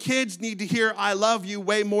 your kids need to hear I love you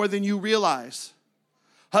way more than you realize.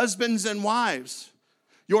 Husbands and wives,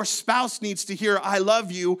 your spouse needs to hear I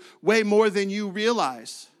love you way more than you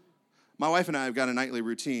realize. My wife and I have got a nightly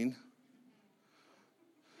routine.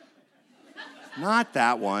 Not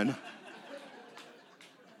that one.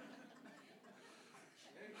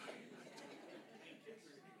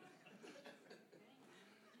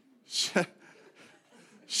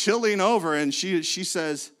 She'll lean over and she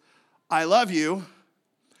says, I love you.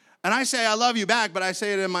 And I say I love you back, but I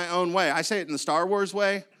say it in my own way. I say it in the Star Wars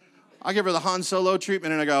way. I give her the Han Solo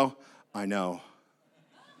treatment and I go, I know.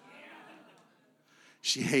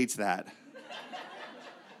 She hates that.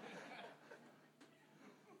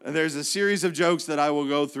 And there's a series of jokes that I will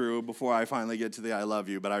go through before I finally get to the I love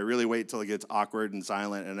you, but I really wait till it gets awkward and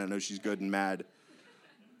silent and I know she's good and mad.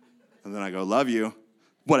 And then I go, love you.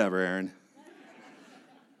 Whatever, Aaron.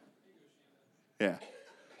 Yeah.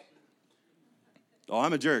 Oh,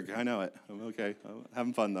 I'm a jerk. I know it. I'm okay. I'm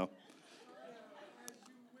having fun, though.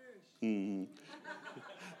 Mm-hmm.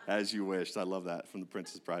 As you wish. I love that from The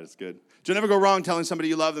Princess Bride. It's good. You'll never go wrong telling somebody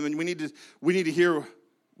you love them, and we need to hear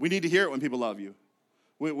it when people love you.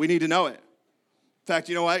 We need to know it. In fact,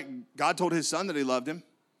 you know what? God told his son that he loved him.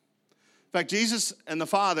 In fact, Jesus and the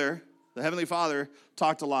Father, the Heavenly Father,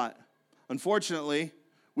 talked a lot. Unfortunately,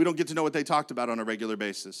 we don't get to know what they talked about on a regular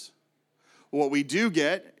basis. What we do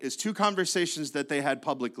get is 2 conversations that they had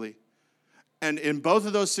publicly. And in both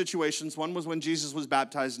of those situations, one was when Jesus was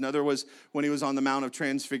baptized, another was when he was on the Mount of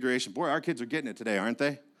Transfiguration. Boy, our kids are getting it today, aren't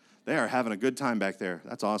they? They are having a good time back there.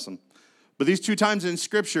 That's awesome. But these 2 times in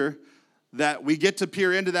Scripture that we get to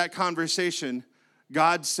peer into that conversation,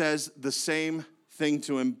 God says the same thing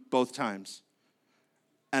to him both times.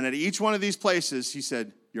 And at each one of these places, he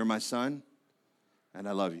said, you're my son, and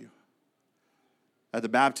I love you. At the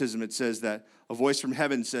baptism, it says that a voice from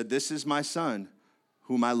heaven said, this is my son,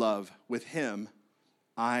 whom I love. With him,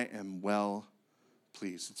 I am well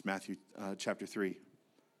pleased. It's Matthew chapter 3.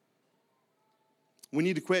 We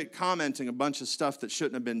need to quit commenting a bunch of stuff that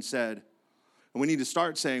shouldn't have been said. And we need to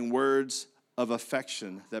start saying words of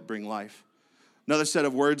affection that bring life. Another set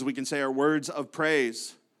of words we can say are words of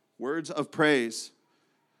praise. Words of praise.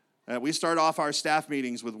 We start off our staff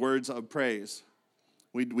meetings with words of praise.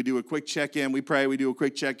 We do a quick check-in. We pray. We do a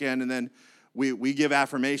quick check-in, and then we give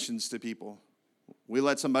affirmations to people. We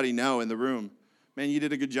let somebody know in the room, man, you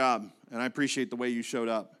did a good job, and I appreciate the way you showed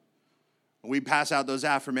up. We pass out those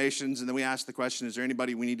affirmations, and then we ask the question, is there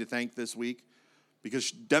anybody we need to thank this week?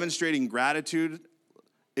 Because demonstrating gratitude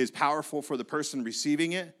is powerful for the person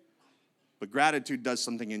receiving it, but gratitude does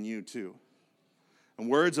something in you too. And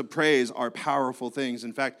words of praise are powerful things.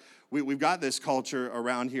 In fact, we've got this culture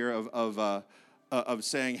around here of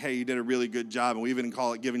saying, hey, you did a really good job. And we even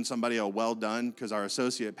call it giving somebody a well done, because our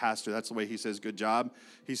associate pastor, that's the way he says good job.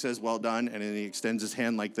 He says well done, and then he extends his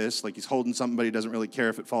hand like this, like he's holding something, but he doesn't really care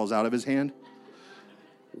if it falls out of his hand.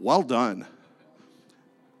 Well done.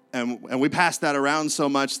 And we passed that around so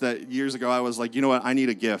much that years ago I was like, you know what, I need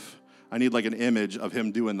a GIF. I need like an image of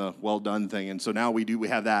him doing the well done thing. And so now we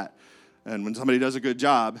have that. And when somebody does a good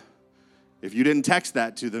job, if you didn't text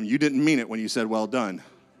that to them, you didn't mean it when you said well done.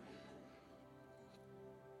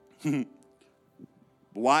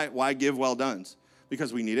 Why give well dones?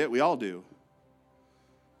 Because we need it. We all do.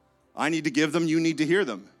 I need to give them. You need to hear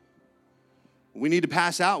them. We need to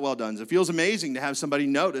pass out well dones. It feels amazing to have somebody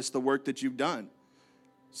notice the work that you've done.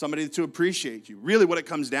 Somebody to appreciate you. Really what it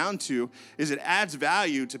comes down to is it adds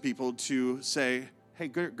value to people to say, hey,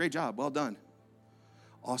 great job, well done.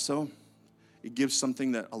 Also, it gives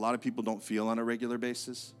something that a lot of people don't feel on a regular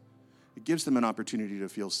basis. It gives them an opportunity to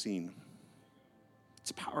feel seen.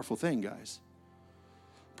 It's a powerful thing, guys.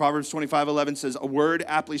 Proverbs 25:11 says, a word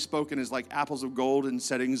aptly spoken is like apples of gold in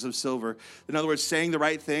settings of silver. In other words, saying the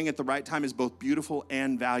right thing at the right time is both beautiful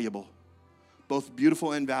and valuable. Both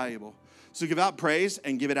beautiful and valuable. So give out praise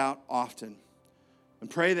and give it out often. And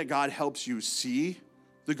pray that God helps you see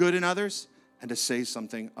the good in others and to say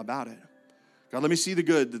something about it. God, let me see the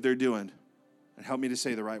good that they're doing and help me to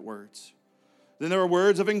say the right words. Then there are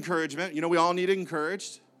words of encouragement. You know, we all need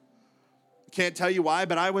encouraged. Can't tell you why,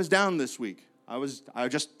 but I was down this week. I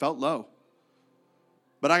just felt low.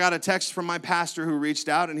 But I got a text from my pastor who reached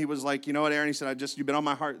out, and he was like, you know what, Aaron? He said, you've been on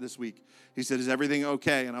my heart this week. He said, is everything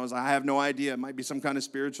okay? And I was like, I have no idea. It might be some kind of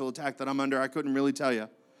spiritual attack that I'm under. I couldn't really tell you.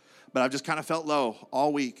 But I've just kind of felt low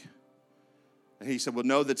all week. And he said, well,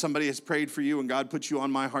 know that somebody has prayed for you, and God put you on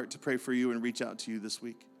my heart to pray for you and reach out to you this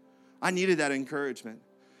week. I needed that encouragement.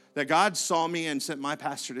 That God saw me and sent my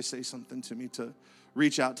pastor to say something to me, to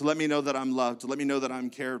reach out, to let me know that I'm loved, to let me know that I'm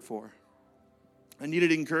cared for. I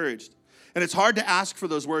needed encouraged. And it's hard to ask for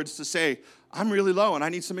those words to say, I'm really low and I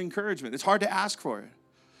need some encouragement. It's hard to ask for it.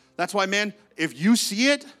 That's why, man, if you see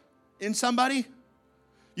it in somebody,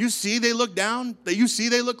 you see they look down, you see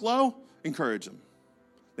they look low, encourage them.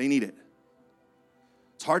 They need it.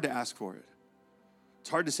 It's hard to ask for it. It's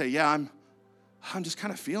hard to say, yeah, I'm just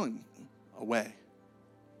kind of feeling away.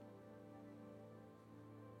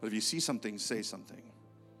 But if you see something, say something.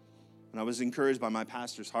 And I was encouraged by my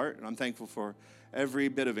pastor's heart, and I'm thankful for every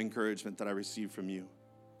bit of encouragement that I received from you.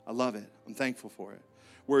 I love it. I'm thankful for it.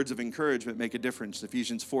 Words of encouragement make a difference.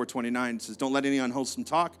 Ephesians 4:29 says, don't let any unwholesome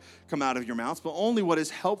talk come out of your mouths, but only what is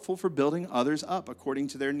helpful for building others up according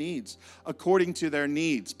to their needs. According to their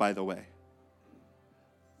needs, by the way.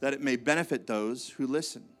 That it may benefit those who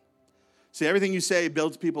listen. See, everything you say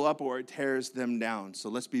builds people up or it tears them down. So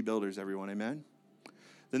let's be builders, everyone. Amen?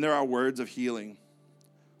 Then there are words of healing.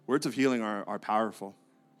 Words of healing are powerful.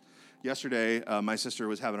 Yesterday, my sister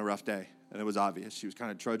was having a rough day, and it was obvious. She was kind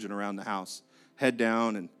of trudging around the house, head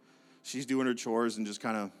down, and she's doing her chores and just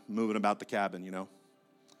kind of moving about the cabin, you know.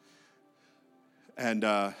 And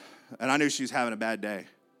I knew she was having a bad day.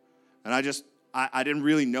 And I didn't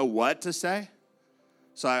really know what to say.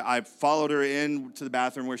 So I followed her in to the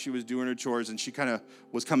bathroom where she was doing her chores, and she kind of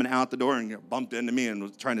was coming out the door and bumped into me and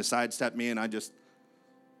was trying to sidestep me, and I just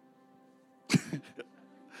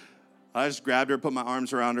grabbed her, put my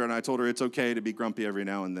arms around her, and I told her it's okay to be grumpy every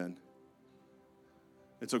now and then.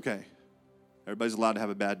 It's okay. Everybody's allowed to have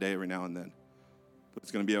a bad day every now and then. But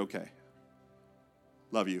it's going to be okay.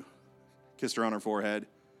 Love you. Kissed her on her forehead.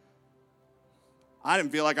 I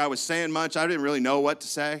didn't feel like I was saying much. I didn't really know what to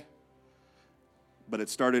say. But it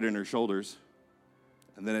started in her shoulders.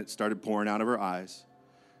 And then it started pouring out of her eyes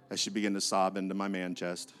as she began to sob into my man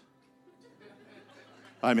chest.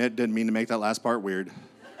 I mean, it didn't mean to make that last part weird.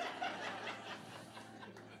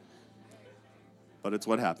 But it's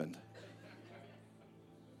what happened.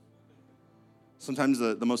 Sometimes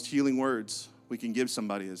the most healing words we can give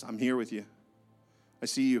somebody is, I'm here with you. I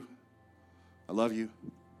see you. I love you.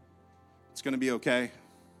 It's going to be okay.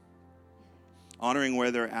 Honoring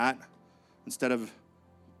where they're at instead of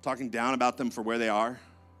talking down about them for where they are.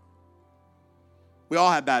 We all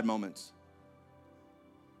have bad moments.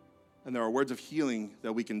 And there are words of healing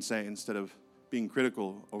that we can say instead of being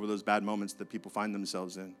critical over those bad moments that people find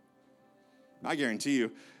themselves in. I guarantee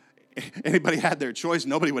you, if anybody had their choice,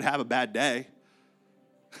 nobody would have a bad day.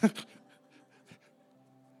 We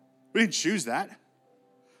didn't choose that.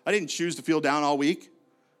 I didn't choose to feel down all week.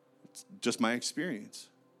 It's just my experience.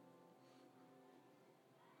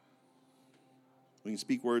 We can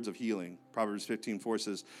speak words of healing. Proverbs 15:4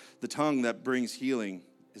 says, the tongue that brings healing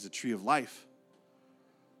is a tree of life.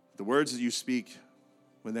 The words that you speak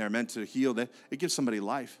when they are meant to heal, it gives somebody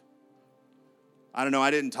life. I don't know,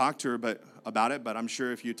 I didn't talk to her about it, but I'm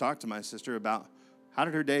sure if you talked to my sister about how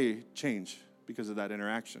did her day change because of that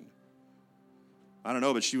interaction. I don't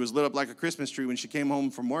know, but she was lit up like a Christmas tree when she came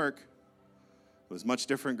home from work. It was a much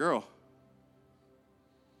different girl.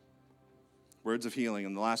 Words of healing,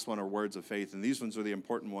 and the last one are words of faith, and these ones are the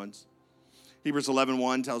important ones. Hebrews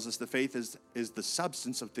 11:1 tells us the faith is the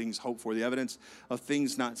substance of things hoped for, the evidence of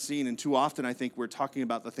things not seen, and too often I think we're talking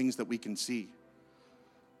about the things that we can see.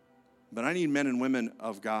 But I need men and women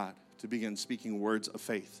of God to begin speaking words of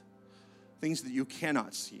faith, things that you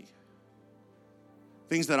cannot see,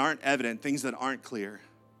 things that aren't evident, things that aren't clear.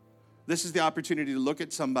 This is the opportunity to look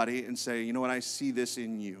at somebody and say, you know what, I see this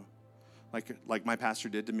in you, like my pastor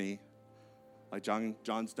did to me. Like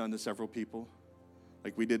John's done to several people.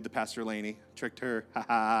 Like we did to Pastor Laney. Tricked her. Ha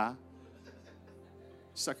ha.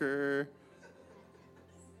 Sucker.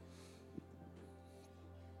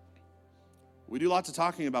 We do lots of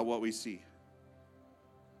talking about what we see.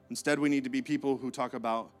 Instead, we need to be people who talk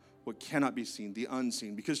about what cannot be seen, the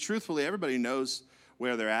unseen. Because truthfully, everybody knows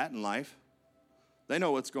where they're at in life. They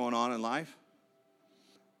know what's going on in life.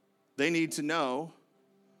 They need to know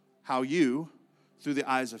how you, through the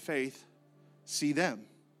eyes of faith, see them.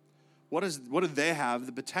 What do they have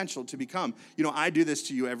the potential to become? You know, I do this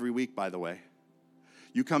to you every week, by the way.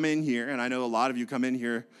 You come in here, and I know a lot of you come in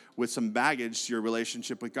here with some baggage to your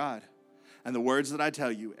relationship with God. And the words that I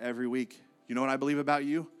tell you every week, you know what I believe about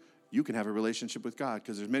you? You can have a relationship with God,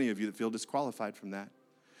 because there's many of you that feel disqualified from that.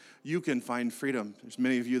 You can find freedom. There's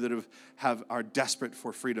many of you that are desperate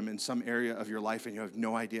for freedom in some area of your life, and you have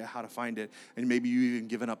no idea how to find it. And maybe you've even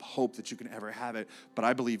given up hope that you can ever have it. But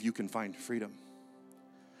I believe you can find freedom.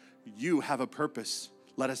 You have a purpose.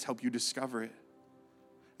 Let us help you discover it.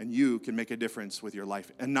 And you can make a difference with your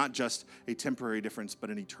life. And not just a temporary difference,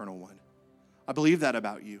 but an eternal one. I believe that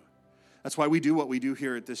about you. That's why we do what we do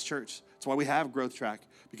here at this church. That's why we have Growth Track,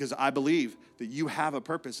 because I believe that you have a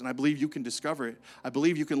purpose, and I believe you can discover it. I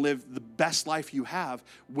believe you can live the best life you have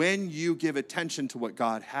when you give attention to what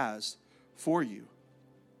God has for you.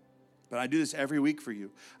 But I do this every week for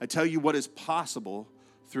you. I tell you what is possible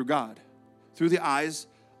through God, through the eyes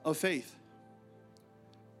of faith.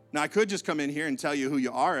 Now, I could just come in here and tell you who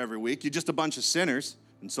you are every week. You're just a bunch of sinners,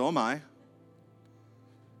 and so am I.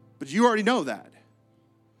 But you already know that.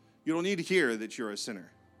 You don't need to hear that you're a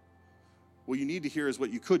sinner. What you need to hear is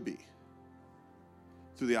what you could be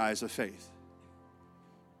through the eyes of faith.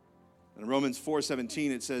 In Romans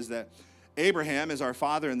 4:17, it says that Abraham is our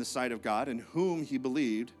father in the sight of God, in whom he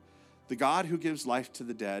believed, the God who gives life to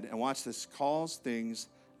the dead, and watch this, calls things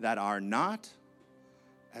that are not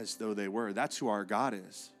as though they were. That's who our God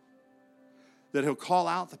is. That he'll call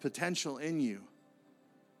out the potential in you.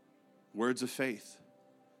 Words of faith.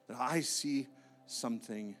 That I see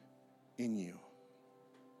something in you.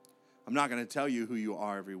 I'm not going to tell you who you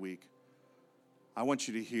are every week. I want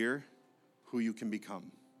you to hear who you can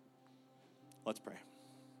become. Let's pray.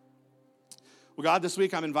 Well, God, this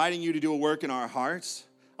week I'm inviting you to do a work in our hearts.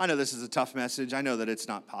 I know this is a tough message. I know that it's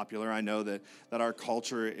not popular. I know that our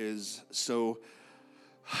culture is so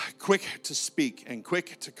quick to speak and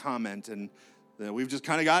quick to comment, and that we've just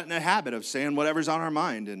kind of gotten a habit of saying whatever's on our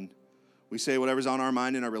mind, and we say whatever's on our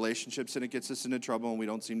mind in our relationships, and it gets us into trouble, and we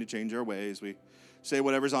don't seem to change our ways. We say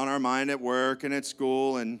whatever's on our mind at work and at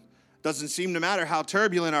school, and it doesn't seem to matter how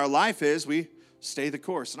turbulent our life is, we stay the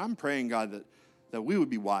course. And I'm praying, God, that we would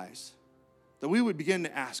be wise, that we would begin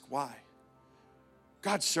to ask why.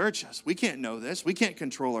 God, search us. We can't know this. We can't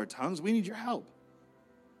control our tongues. We need your help.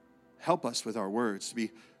 Help us with our words, to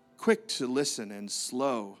be quick to listen and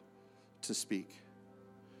slow to speak,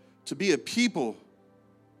 to be a people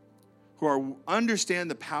who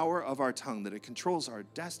understand the power of our tongue, that it controls our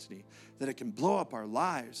destiny, that it can blow up our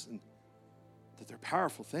lives, and that they're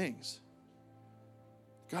powerful things.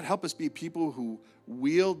 God, help us be people who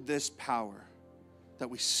wield this power,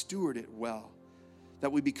 that we steward it well,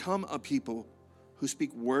 that we become a people who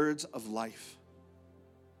speak words of life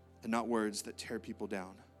and not words that tear people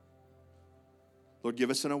down. Lord,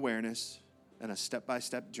 give us an awareness and a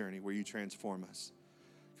step-by-step journey where you transform us.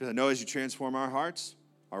 Because I know as you transform our hearts,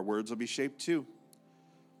 our words will be shaped too.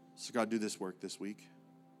 So God, do this work this week.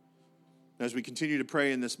 As we continue to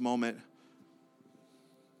pray in this moment,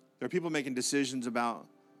 there are people making decisions about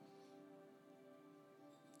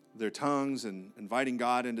their tongues and inviting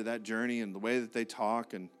God into that journey and the way that they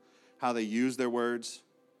talk and how they use their words.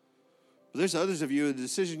 But there's others of you, the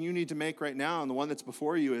decision you need to make right now, and the one that's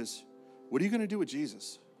before you is, what are you going to do with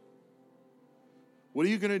Jesus? What are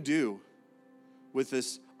you going to do with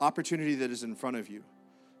this opportunity that is in front of you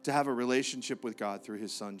to have a relationship with God through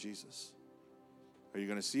his son, Jesus? Are you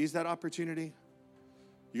going to seize that opportunity?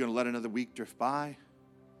 Are you going to let another week drift by?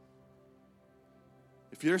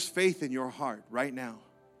 If there's faith in your heart right now,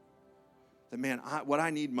 that, man, what I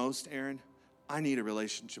need most, Aaron, I need a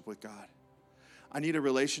relationship with God. I need a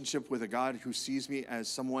relationship with a God who sees me as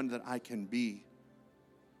someone that I can be.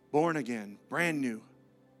 Born again, brand new.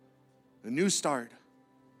 A new start.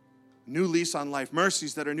 A new lease on life.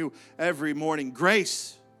 Mercies that are new every morning.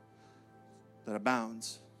 Grace that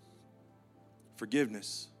abounds.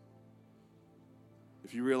 Forgiveness.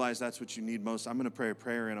 If you realize that's what you need most, I'm going to pray a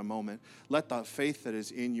prayer in a moment. Let the faith that is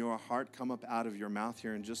in your heart come up out of your mouth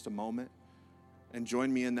here in just a moment. And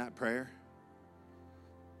join me in that prayer.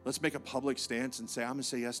 Let's make a public stance and say, I'm going to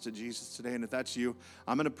say yes to Jesus today. And if that's you,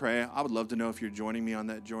 I'm going to pray. I would love to know if you're joining me on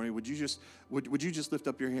that journey. Would you just lift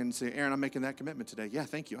up your hand and say, Aaron, I'm making that commitment today. Yeah,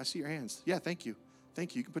 thank you. I see your hands. Yeah, thank you.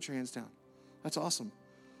 Thank you. You can put your hands down. That's awesome.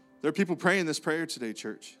 There are people praying this prayer today,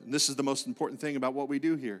 church. And this is the most important thing about what we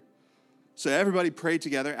do here. So everybody pray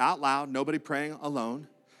together out loud. Nobody praying alone.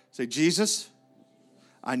 Say, Jesus,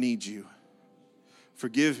 I need you.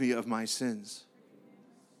 Forgive me of my sins.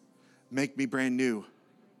 Make me brand new.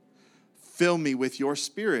 Fill me with your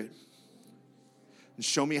spirit and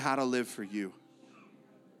show me how to live for you.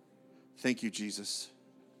 Thank you, Jesus.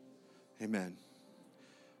 Amen.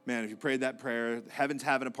 Man, if you prayed that prayer, heaven's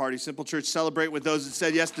having a party. Simple Church, celebrate with those that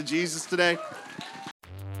said yes to Jesus today.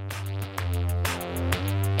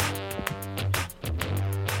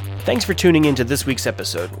 Thanks for tuning in to this week's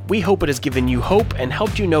episode. We hope it has given you hope and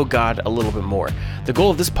helped you know God a little bit more. The goal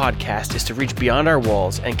of this podcast is to reach beyond our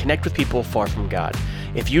walls and connect with people far from God.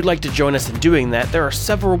 If you'd like to join us in doing that, there are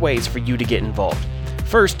several ways for you to get involved.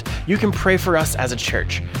 First, you can pray for us as a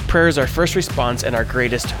church. Prayer is our first response and our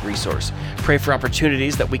greatest resource. Pray for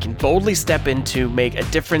opportunities that we can boldly step into, make a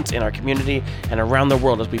difference in our community and around the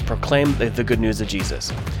world as we proclaim the good news of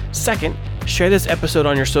Jesus. Second, share this episode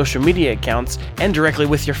on your social media accounts and directly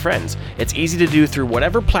with your friends. It's easy to do through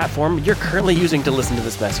whatever platform you're currently using to listen to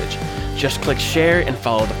this message. Just click share and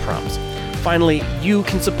follow the prompts. Finally, you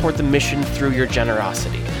can support the mission through your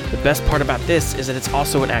generosity. The best part about this is that it's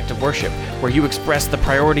also an act of worship, where you express the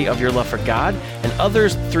priority of your love for God and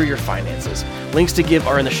others through your finances. Links to give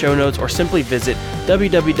are in the show notes, or simply visit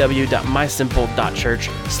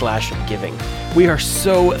www.mysimple.church/giving. We are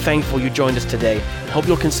so thankful you joined us today and hope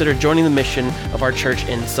you'll consider joining the mission of our church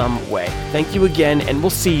in some way. Thank you again, and we'll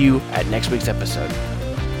see you at next week's episode.